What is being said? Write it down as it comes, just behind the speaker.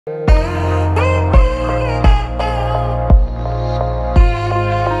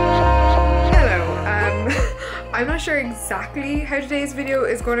I'm not sure exactly how today's video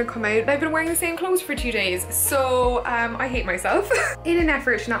is going to come out. I've been wearing the same clothes for 2 days, so I hate myself. In an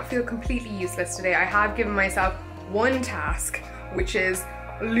effort to not feel completely useless today, I have given myself one task, which is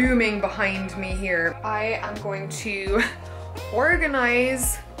looming behind me here. I am going to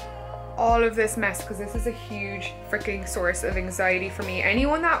organize all of this mess because this is a huge freaking source of anxiety for me.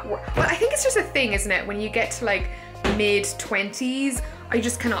 Anyone that, well, I think it's just a thing, isn't it? When you get to like mid-20s, I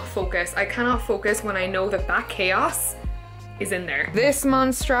just cannot focus. I cannot focus when I know that that chaos is in there. This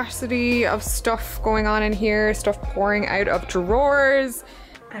monstrosity of stuff going on in here, stuff pouring out of drawers.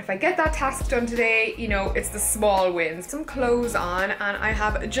 And if I get that task done today, you know, it's the small wins. Some clothes on, and I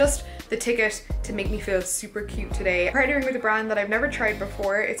have just the ticket to make me feel super cute today. I'm partnering with a brand that I've never tried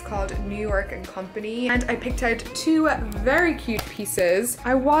before. It's called NY&Co Pieces, and I picked out 2 very cute pieces.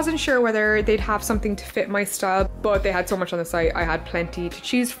 I wasn't sure whether they'd have something to fit my style, but they had so much on the site, I had plenty to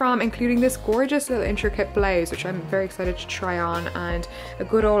choose from, including this gorgeous little intricate blouse, which I'm very excited to try on, and a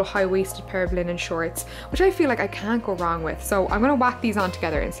good old high-waisted pair of linen shorts, which I feel like I can't go wrong with. So I'm gonna whack these on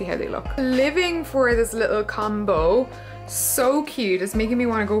together and see how they look. Living for this little combo. So cute. It's making me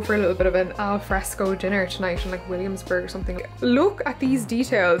want to go for a little bit of an al fresco dinner tonight in like Williamsburg or something. Look at these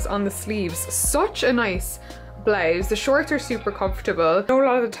details on the sleeves. Such a nice blouse. The shorts are super comfortable. I know a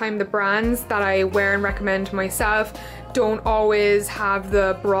lot of the time the brands that I wear and recommend myself don't always have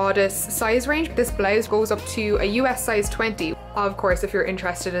the broadest size range. This blouse goes up to a US size 20. Of course, if you're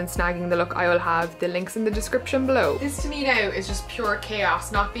interested in snagging the look, I will have the links in the description below. This to me now is just pure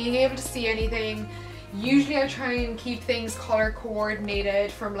chaos, not being able to see anything. Usually I try and keep things color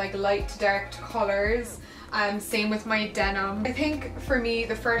coordinated from like light to dark to colors. Same with my denim. I think for me,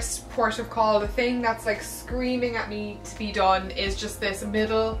 the first port of call, the thing that's like screaming at me to be done is just this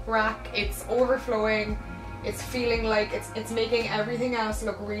middle rack. It's overflowing. It's feeling like it's making everything else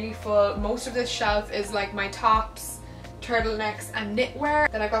look really full. Most of this shelf is like my tops, turtlenecks and knitwear.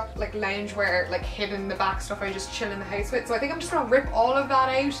 Then I got like loungewear like hidden in the back, stuff I just chill in the house with. So I think I'm just gonna rip all of that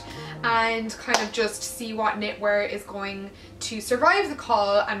out and kind of just see what knitwear is going to survive the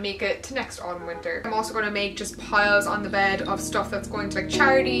call and make it to next autumn winter. I'm also gonna make just piles on the bed of stuff that's going to like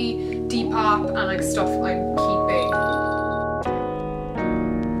charity, Depop, and like stuff I'm keeping.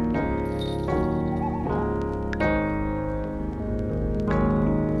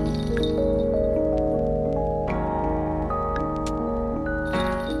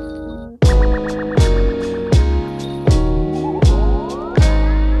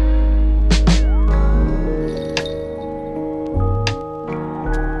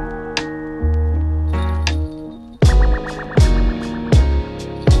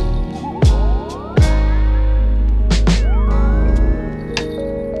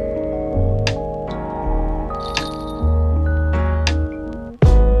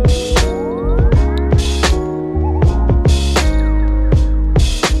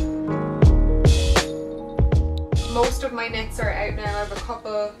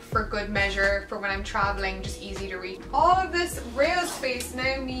 For good measure for when I'm traveling, just easy to reach. All of this rail space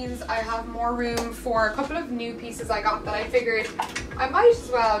now means I have more room for a couple of new pieces I got that I figured I might as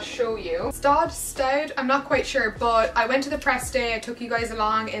well show you. Stowed, I'm not quite sure, but I went to the press day, I took you guys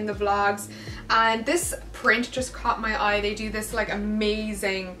along in the vlogs, and this print just caught my eye. They do this like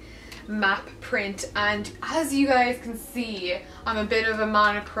amazing map print, and as you guys can see, I'm a bit of a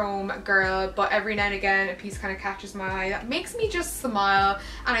monochrome girl, but every now and again a piece kind of catches my eye that makes me just smile.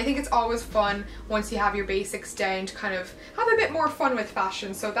 And I think it's always fun once you have your basics down to kind of have a bit more fun with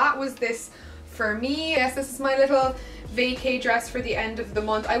fashion. So that was this for me. Yes, this is my little vacay dress for the end of the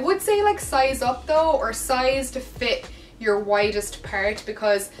month. I would say like size up though, or size to fit your widest part,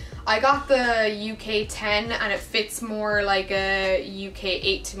 because I got the UK 10 and it fits more like a UK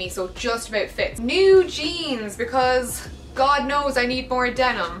 8 to me, so just about fits. New jeans, because God knows I need more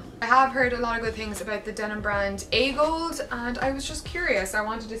denim. I have heard a lot of good things about the denim brand A-Gold, and I was just curious. I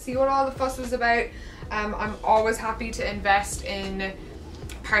wanted to see what all the fuss was about. I'm always happy to invest in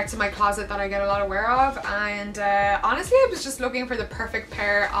parts of my closet that I get a lot of wear of, and honestly I was just looking for the perfect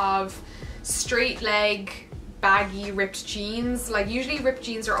pair of straight leg baggy ripped jeans. Like usually ripped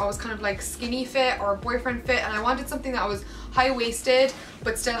jeans are always kind of like skinny fit or boyfriend fit, and I wanted something that was high-waisted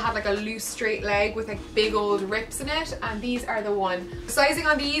but still had like a loose straight leg with like big old rips in it, and these are the one. The sizing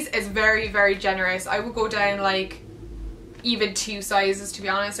on these is very, very generous. I would go down like even 2 sizes, to be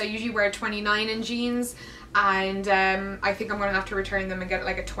honest. I usually wear 29 in jeans, and I think I'm gonna have to return them and get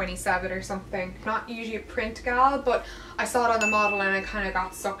like a 27 or something. Not usually a print gal, but I saw it on the model and I kind of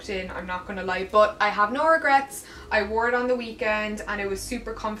got sucked in, I'm not gonna lie, but I have no regrets. I wore it on the weekend and it was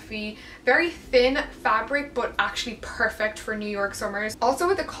super comfy, very thin fabric, but actually perfect for New York summers. Also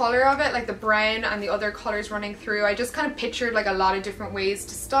with the color of it, like the brown and the other colors running through, I just kind of pictured like a lot of different ways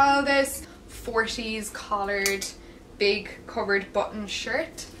to style this. 40s collared, big covered button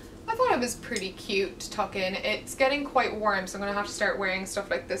shirt. I thought it was pretty cute to tuck in. It's getting quite warm, so I'm gonna have to start wearing stuff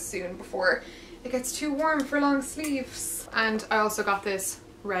like this soon before it gets too warm for long sleeves. And I also got this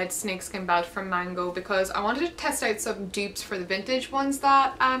red snakeskin belt from Mango because I wanted to test out some dupes for the vintage ones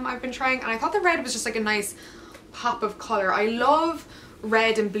that I've been trying, and I thought the red was just like a nice pop of color. I love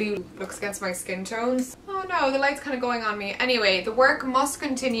red and blue, looks against my skin tones. Oh no, the light's kind of going on me. Anyway, the work must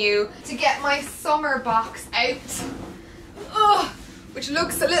continue to get my summer box out. Ugh. Which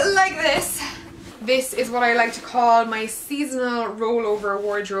looks a little like this. This is what I like to call my seasonal rollover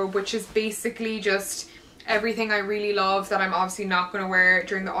wardrobe, which is basically just everything I really love that I'm obviously not going to wear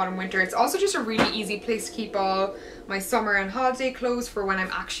during the autumn winter. It's also just a really easy place to keep all my summer and holiday clothes for when I'm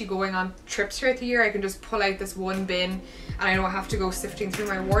actually going on trips throughout the year. I can just pull out this one bin and I don't have to go sifting through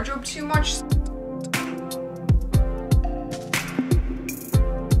my wardrobe too much.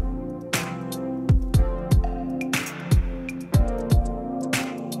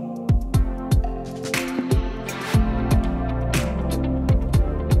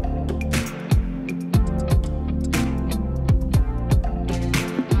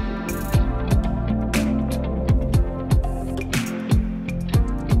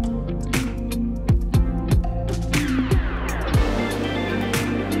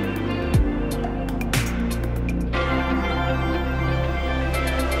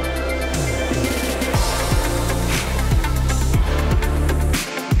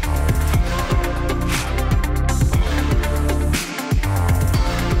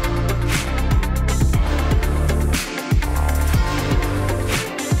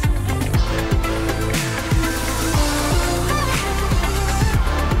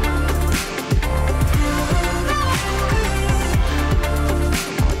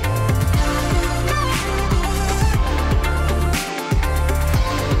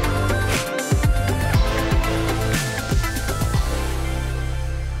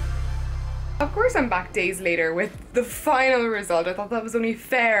 I'm back days later with the final result. I thought that was only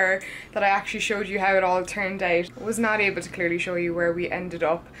fair that I actually showed you how it all turned out. I was not able to clearly show you where we ended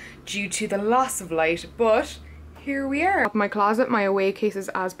up due to the loss of light, but here we are. Up my closet, my away cases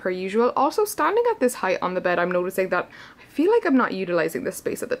as per usual. Also, standing at this height on the bed, I'm noticing that I feel like I'm not utilizing this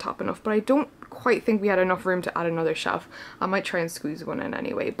space at the top enough, but I don't quite think we had enough room to add another shelf. I might try and squeeze one in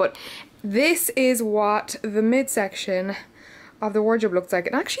anyway, but this is what the midsection of the wardrobe looks like,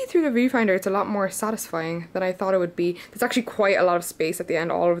 and actually through the viewfinder it's a lot more satisfying than I thought it would be. There's actually quite a lot of space at the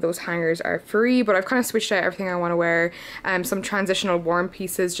end. All of those hangers are free, but I've kind of switched out everything I want to wear. Some transitional warm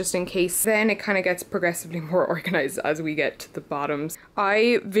pieces just in case. Then it kind of gets progressively more organized as we get to the bottoms.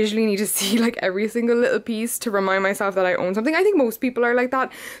 I visually need to see like every single little piece to remind myself that I own something. I think most people are like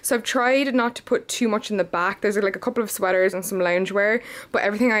that, so I've tried not to put too much in the back. There's like a couple of sweaters and some loungewear, but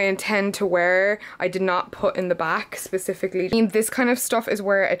everything I intend to wear I did not put in the back specifically. I mean, this kind of stuff is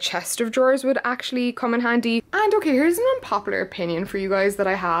where a chest of drawers would actually come in handy. And okay, here's an unpopular opinion for you guys that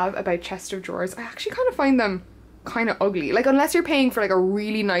I have about chest of drawers. I actually kind of find them kind of ugly. Like, unless you're paying for like a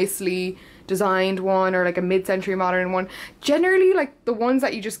really nicely designed one or like a mid-century modern one, generally like the ones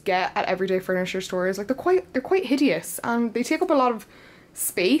that you just get at everyday furniture stores, like they're quite hideous and they take up a lot of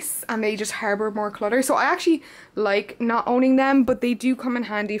space and they just harbor more clutter. So I actually like not owning them, but they do come in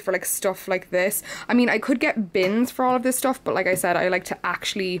handy for like stuff like this. I mean, I could get bins for all of this stuff, but like I said, I like to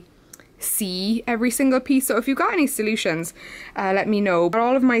actually see every single piece. So if you've got any solutions, let me know. But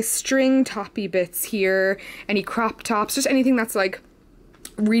all of my string toppy bits here, any crop tops, just anything that's like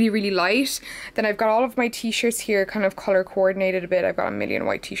really light. Then I've got all of my t-shirts here kind of color coordinated a bit. I've got a million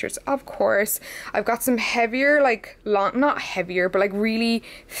white t-shirts, of course. I've got some heavier, like long, not heavier, but like really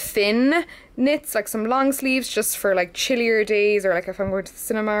thin knits, like some long sleeves just for like chillier days or like if I'm going to the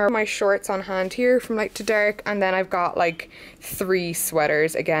cinema. My shorts on hand here from light to dark, and then I've got like 3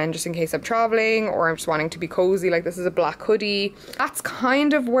 sweaters again just in case I'm traveling or I'm just wanting to be cozy. Like this is a black hoodie. That's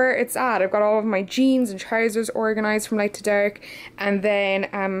kind of where it's at. I've got all of my jeans and trousers organized from light to dark, and then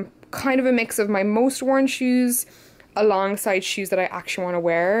kind of a mix of my most worn shoes, alongside shoes that I actually want to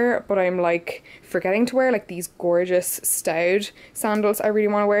wear, but I'm like forgetting to wear, like these gorgeous Stout sandals I really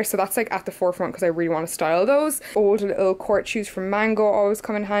want to wear. So that's like at the forefront because I really want to style those. Old little court shoes from Mango always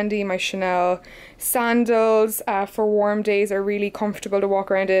come in handy. My Chanel sandals for warm days are really comfortable to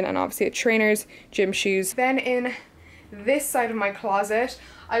walk around in, and obviously trainers, gym shoes. Then in this side of my closet,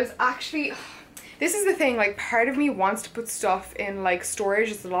 I was actually, this is the thing, like part of me wants to put stuff in like storage.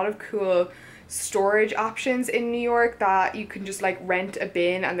 There's a lot of cool storage options in New York that you can just like rent a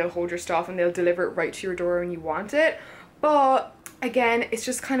bin and they'll hold your stuff and they'll deliver it right to your door when you want it. But again, it's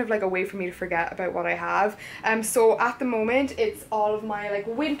just kind of like a way for me to forget about what I have. So at the moment it's all of my like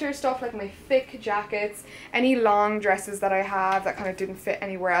winter stuff, like my thick jackets, any long dresses that I have that kind of didn't fit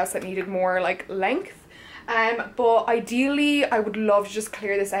anywhere else that needed more like length. But ideally I would love to just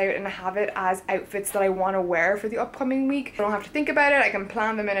clear this out and have it as outfits that I want to wear for the upcoming week. I don't have to think about it, I can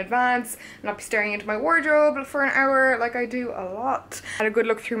plan them in advance and not be staring into my wardrobe for an hour like I do a lot. I had a good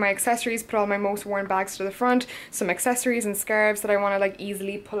look through my accessories, put all my most worn bags to the front, some accessories and scarves that I want to like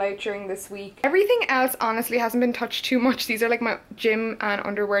easily pull out during this week. Everything else honestly hasn't been touched too much. These are like my gym and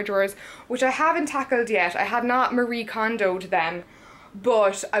underwear drawers, which I haven't tackled yet. I have not Marie Kondo'd them,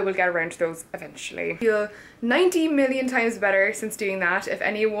 but I will get around to those eventually. I feel 90 million times better since doing that. If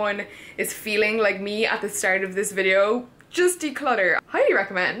anyone is feeling like me at the start of this video, just declutter. Highly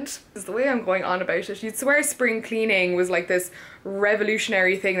recommend. This is the way I'm going on about it. You'd swear spring cleaning was like this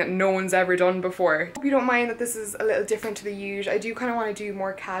revolutionary thing that no one's ever done before. Hope you don't mind that this is a little different to the usual. I do kind of want to do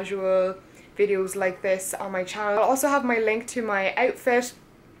more casual videos like this on my channel. I'll also have my link to my outfit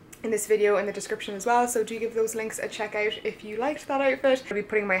in this video in the description as well, so do give those links a check out if you liked that outfit. I'll be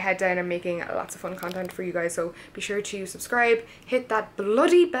putting my head down and making lots of fun content for you guys, so be sure to subscribe, hit that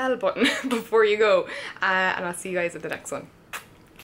bloody bell button before you go, and I'll see you guys at the next one.